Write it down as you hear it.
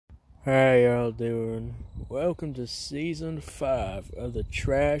How y'all doing? Welcome to season 5 of the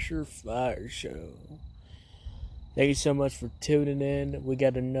Trash or Fire Show. Thank you so much for tuning in. We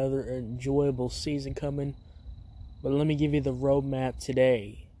got another enjoyable season coming. But let me give you the roadmap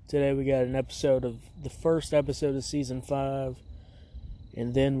today. Today we got the first episode of season 5.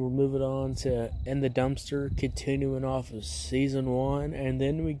 And then we're moving on to In the Dumpster, continuing off of season 1. And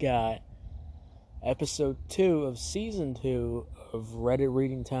then we got episode 2 of season 2 of Reddit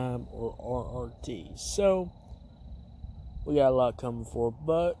Reading Time, or RRT. So we got a lot coming for,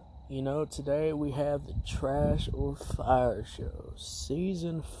 but today we have the Trash or Fire Show,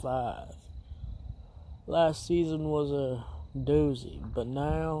 season 5. Last season was a doozy, but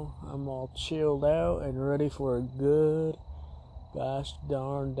now I'm all chilled out and ready for a good, gosh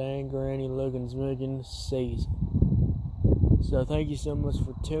darn dang granny looking smoking season. So thank you so much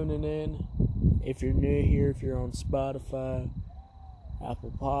for tuning in. If you're new here, if you're on Spotify,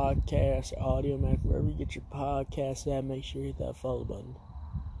 Apple Podcasts, Audiomack, wherever you get your podcasts at, make sure you hit that follow button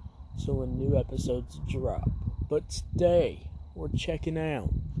so when new episodes drop. But today, we're checking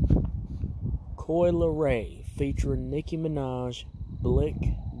out Coi Leray featuring Nicki Minaj, Blick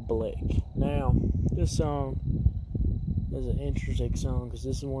Blick. Now, this song is an interesting song because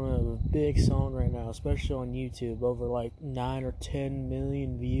this is one of the big songs right now, especially on YouTube, over like 9 or 10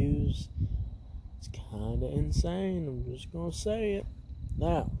 million views. It's kind of insane, I'm just going to say it.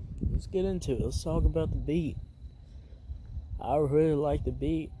 Now, let's get into it. Let's talk about the beat. I really like the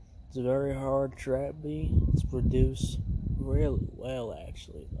beat. It's a very hard trap beat. It's produced really well,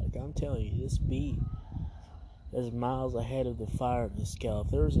 actually. Like, I'm telling you, this beat is miles ahead of the Fire scale.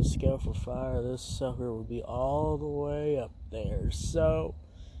 If there was a scale for Fire, this sucker would be all the way up there. So,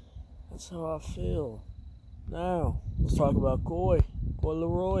 that's how I feel. Now, let's talk about Coi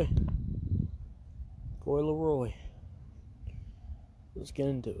Leray. Let's get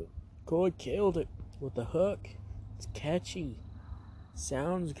into it. Coi killed it with the hook. It's catchy.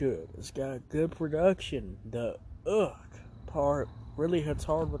 Sounds good. It's got good production. The part really hits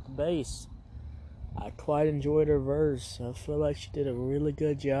hard with the bass. I quite enjoyed her verse. I feel like she did a really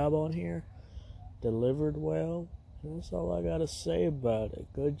good job on here. Delivered well. That's all I gotta say about it.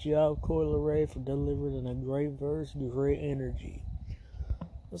 Good job, Coi Leray, for delivering a great verse, great energy.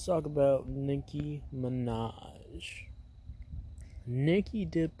 Let's talk about Nicki Minaj. Nicki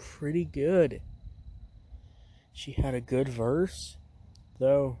did pretty good. She had a good verse,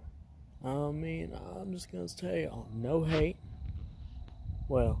 though. I'm just gonna tell y'all, no hate.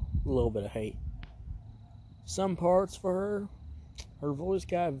 Well, a little bit of hate. Some parts for her voice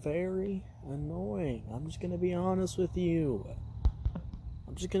got very annoying. I'm just gonna be honest with you.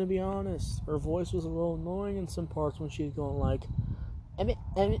 Her voice was a little annoying in some parts when she's going like, Emmett.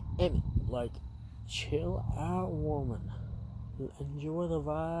 Like, chill out, woman. Enjoy the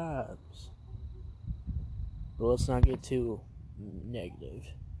vibes. But let's not get too negative.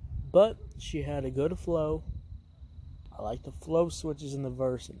 But she had a good flow. I like the flow switches in the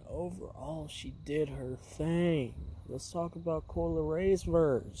verse, and overall she did her thing. Let's talk about Coi Leray's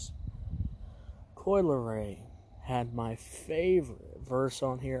verse. Coi Leray had my favorite verse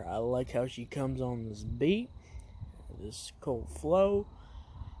on here. I like how she comes on this beat, this cold flow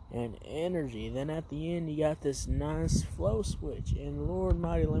and energy. Then at the end, you got this nice flow switch. And Lord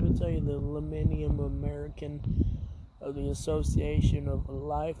mighty, let me tell you, the Millennium American of the Association of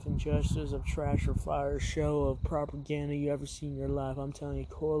Life and Justice of Trash or Fire show of propaganda you ever seen in your life. I'm telling you,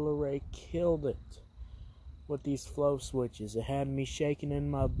 Coi Leray killed it with these flow switches. It had me shaking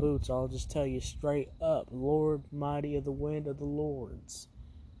in my boots. I'll just tell you straight up, Lord mighty of the wind of the lords.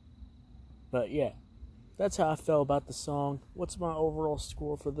 But yeah, that's how I felt about the song. What's my overall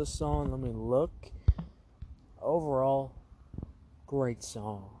score for this song? Let me look. Overall, great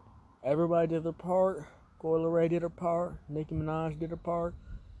song. Everybody did their part. Coi Leray did her part. Nicki Minaj did her part.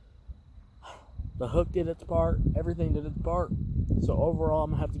 The hook did its part. Everything did its part. So overall, I'm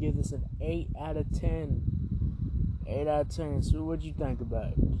going to have to give this an 8 out of 10. 8 out of 10. So what'd you think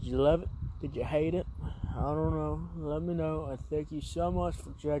about it? Did you love it? Did you hate it? I don't know. Let me know. And thank you so much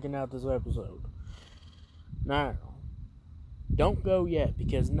for checking out this episode. Now, don't go yet,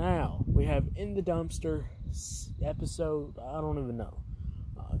 because now we have In the Dumpster episode, I don't even know.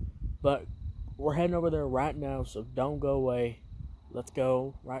 But we're heading over there right now, so don't go away. Let's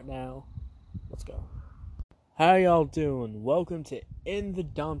go right now. Let's go. How y'all doing? Welcome to In the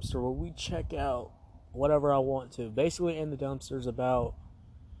Dumpster, where we check out whatever I want to. Basically, In the Dumpster is about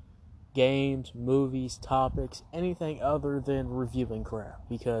games, movies, topics, anything other than reviewing crap,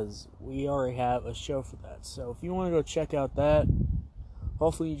 because we already have a show for that. So if you want to go check out that,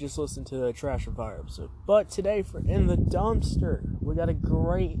 hopefully you just listen to the Trash or Fire episode. But today for In the Dumpster, we got a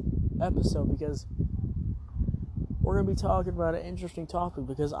great episode because we're going to be talking about an interesting topic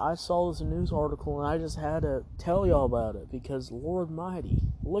because I saw this news article and I just had to tell y'all about it because Lord Mighty,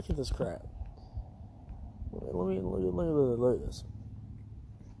 look at this crap. Look at this.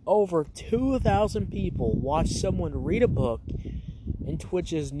 Over 2,000 people watched someone read a book in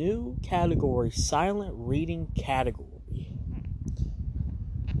Twitch's new category, Silent Reading category.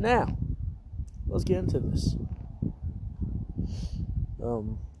 Now, let's get into this.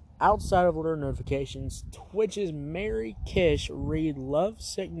 Outside of alert notifications, Twitch's Mary Kish read Love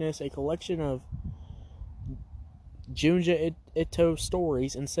Sickness, a collection of Junji Ito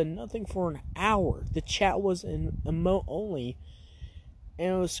stories, and said nothing for an hour. The chat was in emote only,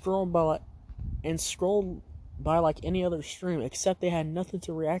 and it was scrolled by like any other stream, except they had nothing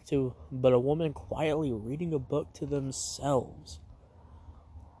to react to but a woman quietly reading a book to themselves.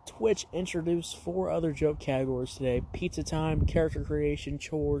 Twitch introduced 4 other joke categories today: pizza time, character creation,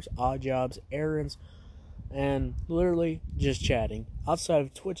 chores, odd jobs, errands, and literally just chatting. Outside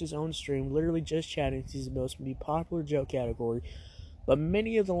of Twitch's own stream, literally just chatting is the most popular joke category, but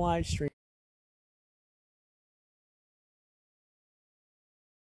many of the live streams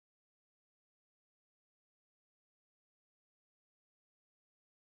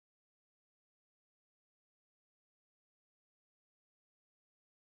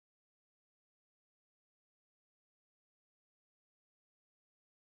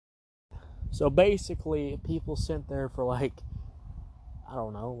so basically people sit there for like, I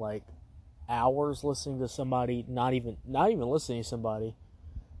don't know, like hours listening to somebody, not even listening to somebody.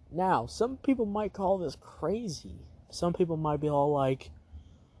 Now, some people might call this crazy. Some people might be all like,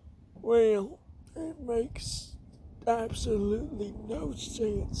 well, it makes absolutely no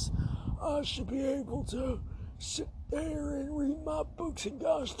sense. I should be able to sit there and read my books in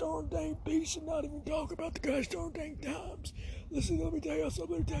gosh darn dang peace and not even talk about the gosh darn dang times. Listen, let me tell you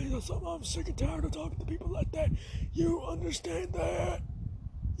something. I'm sick and tired of talking to people like that. You understand that?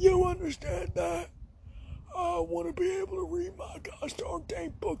 You understand that? I want to be able to read my gosh darn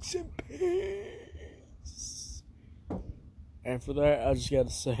dang books in peace. And for that, I just got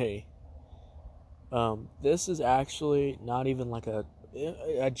to say, this is actually not even like a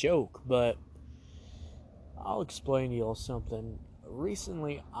joke, but I'll explain to y'all something.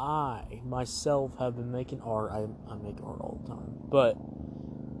 Recently, I myself have been making art. I make art all the time, but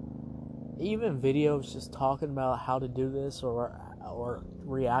even videos just talking about how to do this or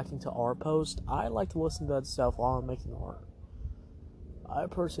reacting to art posts, I like to listen to that stuff while I'm making art. I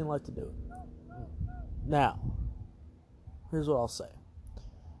personally like to do it. Now, here's what I'll say.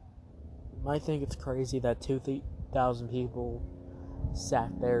 You might think it's crazy that 2,000 people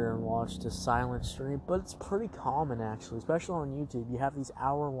sat there and watched a silent stream, but it's pretty common actually, especially on YouTube. You have these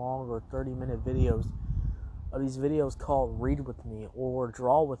hour-long or 30-minute videos of these videos called Read With Me or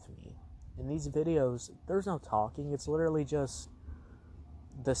Draw With Me. In these videos, there's no talking. It's literally just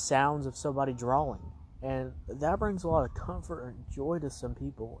the sounds of somebody drawing. And that brings a lot of comfort and joy to some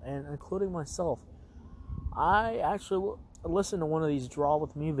people, and including myself. I actually listened to one of these Draw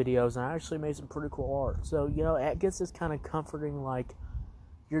With Me videos, and I actually made some pretty cool art. So, it gets this kind of comforting, like,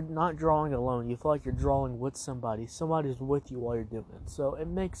 you're not drawing alone. You feel like you're drawing with somebody. Somebody's with you while you're doing it. So, it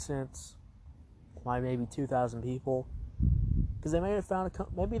makes sense why maybe 2,000 people, because they may have found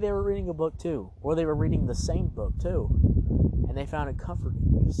maybe they were reading a book too, or they were reading the same book too, and they found it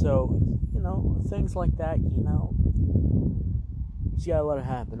comforting. So, things like that, you just gotta let it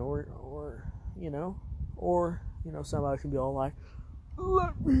happen, or somebody can be all like,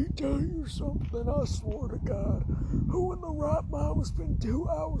 let me tell you something, I swear to God, who in the right mind would spend 2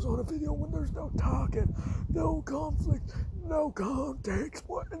 hours on a video when there's no talking, no conflict, no context?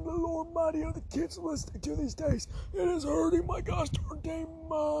 What in the Lord Mighty are the kids listening to these days? It is hurting my gosh darn dang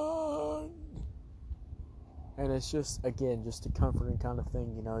mind. And it's just, again, just a comforting kind of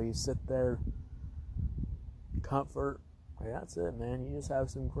thing, you sit there, comfort, and that's it, man. You just have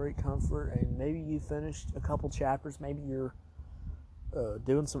some great comfort, and maybe you finished a couple chapters, maybe you're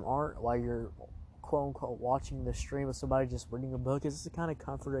doing some art while you're quote-unquote watching the stream of somebody just reading a book. It's a kind of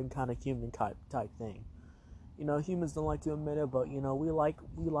comforting, kind of human type thing. Humans don't like to admit it, but, we like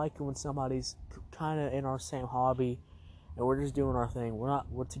it when somebody's kind of in our same hobby, and we're just doing our thing.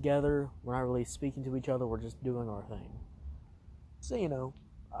 We're together, we're not really speaking to each other, we're just doing our thing. So,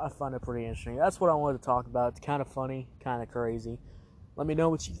 I find it pretty interesting. That's what I wanted to talk about. It's kind of funny, kind of crazy. Let me know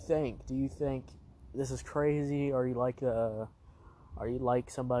what you think. Do you think this is crazy, or are you like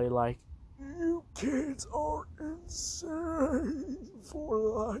somebody like, you kids are insane for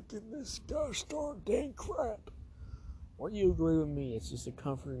liking this gosh darn dang crap? Or you agree with me, it's just a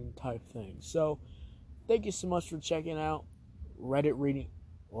comforting type thing. So, thank you so much for checking out Reddit Reading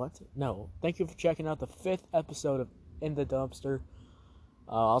What? No. Thank you for checking out the 5th episode of In the Dumpster.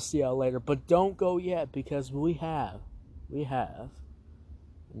 I'll see y'all later. But don't go yet, because we have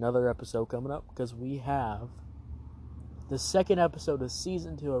another episode coming up, because we have the 2nd episode of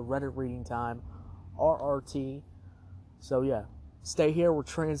Season 2 of Reddit Reading Time, RRT. So yeah, stay here. We're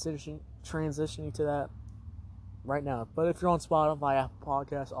transitioning to that right now. But if you're on Spotify, Apple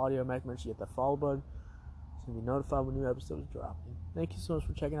Podcasts, Audio Mac, make sure you hit the follow button so you'll be notified when new episodes are dropping. Thank you so much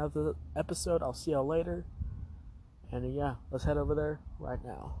for checking out the episode. I'll see y'all later. And yeah, let's head over there right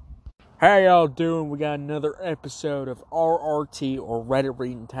now. How y'all doing? We got another episode of RRT, or Reddit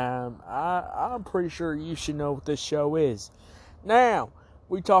Reading Time. I'm pretty sure you should know what this show is. Now,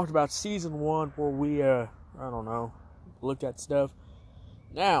 we talked about Season 1 where we, looked at stuff.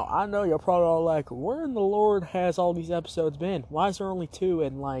 Now, I know you're probably all like, where in the Lord has all these episodes been? Why is there only 2?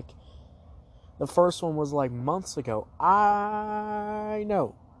 And the first one was months ago. I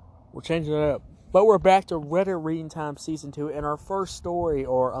know. We're changing it up. But we're back to Reddit Reading Time Season 2, and our first story,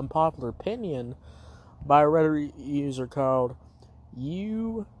 or unpopular opinion, by a Reddit user called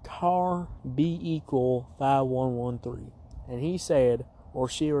UCarBeequal5113. And he said, or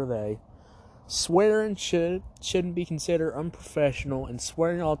she or they, swearing shouldn't be considered unprofessional, and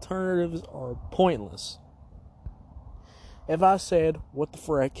swearing alternatives are pointless. If I said, what the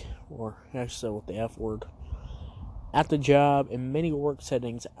frick, or actually said what the F word, at the job, in many work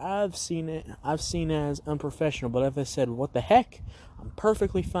settings, I've seen it as unprofessional. But if I said, what the heck, I'm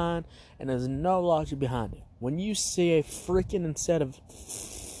perfectly fine, and there's no logic behind it. When you see a freaking instead of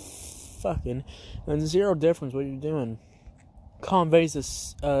fucking, and zero difference what you're doing, conveys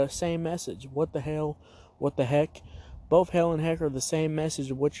the same message. What the hell, what the heck. Both hell and heck are the same message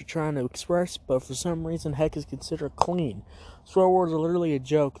of what you're trying to express, but for some reason, heck is considered clean. Swear words are literally a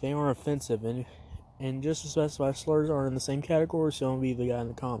joke. They aren't offensive, and just to specify, slurs are in the same category, so don't be the guy in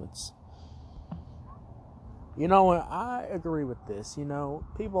the comments. You know what? I agree with this. You know,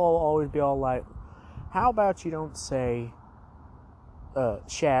 people will always be all like, how about you don't say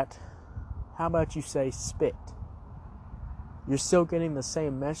shat? How about you say spit? You're still getting the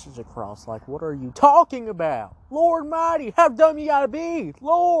same message across. Like, what are you talking about? Lord mighty, how dumb you gotta be?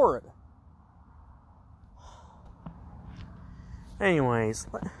 Lord! Anyways,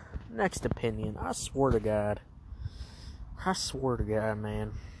 next opinion. I swear to God,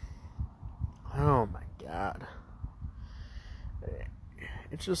 man. Oh my God.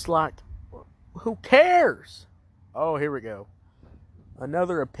 It's just like, who cares? Oh, here we go.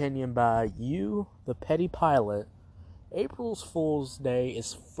 Another opinion by you, the petty pilot. April's Fool's Day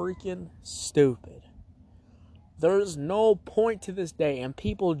is freaking stupid. There's no point to this day, and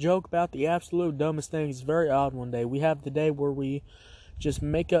people joke about the absolute dumbest things. It's very odd one day. We have the day where we just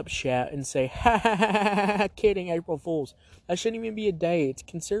make up shit and say, ha ha ha ha ha, kidding, April Fools. That shouldn't even be a day. It's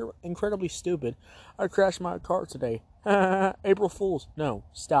considered incredibly stupid. I crashed my car today. April Fools. No,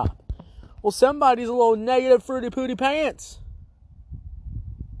 stop. Well, somebody's a little negative fruity pooty pants.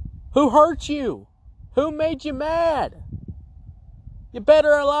 Who hurt you? Who made you mad? You're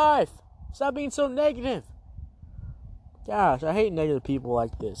better at life. Stop being so negative. Gosh, I hate negative people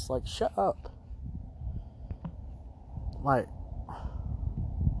like this. Like, shut up. Like,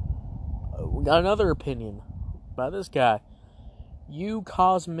 we got another opinion by this guy. You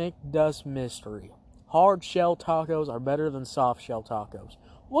Cosmic Dust Mystery. Hard shell tacos are better than soft shell tacos.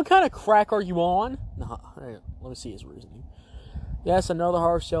 What kind of crack are you on? Let me see his reasoning. Yes, I know the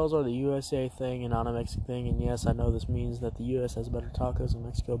hard shells are the USA thing and not a Mexican thing, and yes, I know this means that the US has better tacos and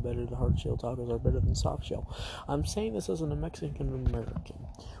Mexico better. The hard shell tacos are better than soft shell. I'm saying this as a Mexican American.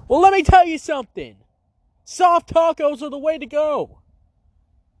 Well, let me tell you something. Soft tacos are the way to go.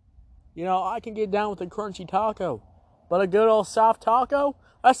 You know, I can get down with a crunchy taco, but a good old soft taco,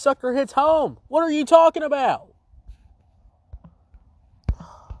 that sucker hits home. What are you talking about?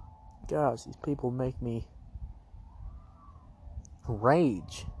 Gosh, these people make me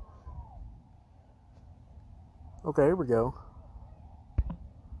rage. Okay, here we go.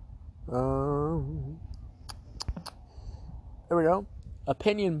 Here we go.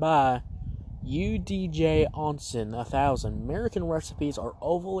 Opinion by UDJ Onsen 1000. American recipes are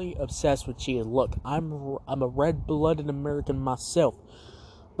overly obsessed with cheese. Look, I'm a red-blooded American myself,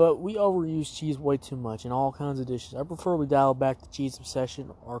 but we overuse cheese way too much in all kinds of dishes. I prefer we dial back the cheese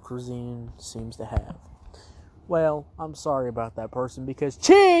obsession our cuisine seems to have. Well, I'm sorry about that person, because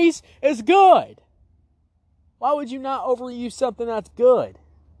cheese is good. Why would you not overuse something that's good?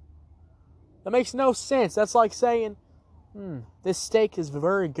 That makes no sense. That's like saying, this steak is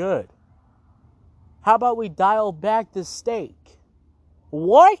very good. How about we dial back the steak?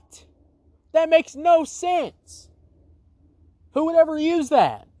 What? That makes no sense. Who would ever use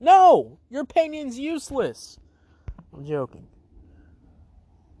that? No! Your opinion's useless. I'm joking.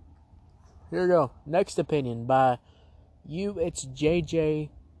 Here we go. Next opinion by you. It's JJ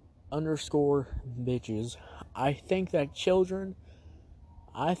 _ bitches. I think that children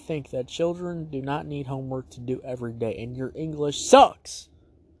do not need homework to do every day, and your English sucks.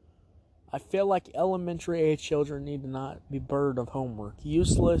 I feel like elementary age children need to not be burdened of homework.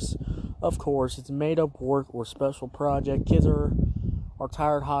 Useless, of course. It's made up work or special project. Kids are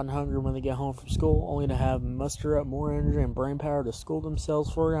tired, hot, and hungry when they get home from school, only to have muster up more energy and brain power to school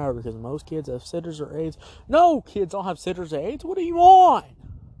themselves for an hour because most kids have sitters or aides. No, kids don't have sitters or aides. What do you want?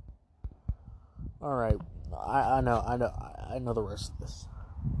 All right, I know the rest of this.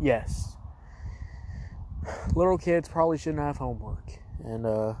 Yes, little kids probably shouldn't have homework, and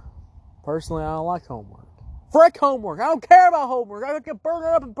personally, I don't like homework. Frick homework! I don't care about homework. I can burn it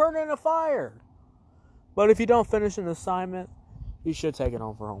up and burn it in a fire. But if you don't finish an assignment, you should take it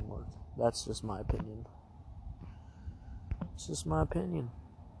home for homework. That's just my opinion. It's just my opinion.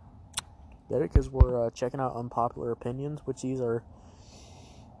 Get it? Because we're checking out unpopular opinions, which these are,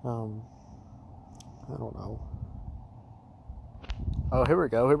 I don't know. Oh, here we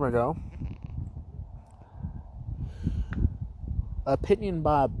go. Opinion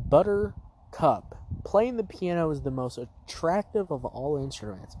by Buttercup. Playing the piano is the most attractive of all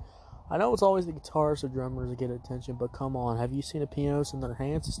instruments. I know it's always the guitarists or drummers that get attention, but come on, have you seen a pianist in their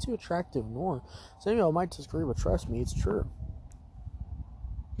hands? It's too attractive, nor. Some of y'all might disagree, but trust me, it's true.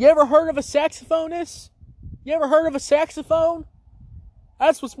 You ever heard of a saxophonist? You ever heard of a saxophone?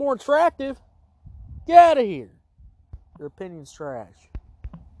 That's what's more attractive. Get out of here. Your opinion's trash.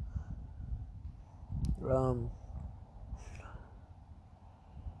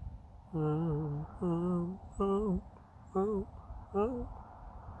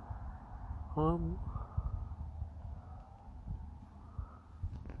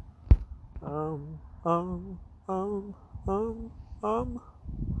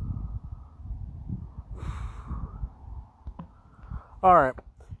 Alright.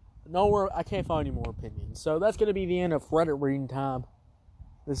 No, I can't find any more opinions. So that's going to be the end of Reddit reading time.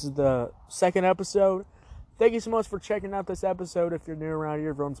 This is the second episode. Thank you so much for checking out this episode. If you're new around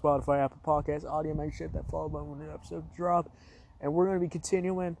here, if you're on Spotify, Apple Podcasts, Audio, make sure that follow button when the new episode drop. And we're going to be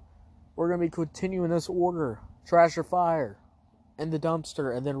continuing. We're going to be continuing this order. Trash or Fire. And The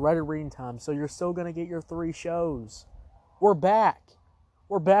Dumpster. And then Reddit reading time. So you're still going to get your 3 shows. We're back.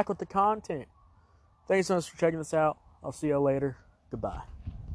 We're back with the content. Thank you so much for checking this out. I'll see you later. Goodbye.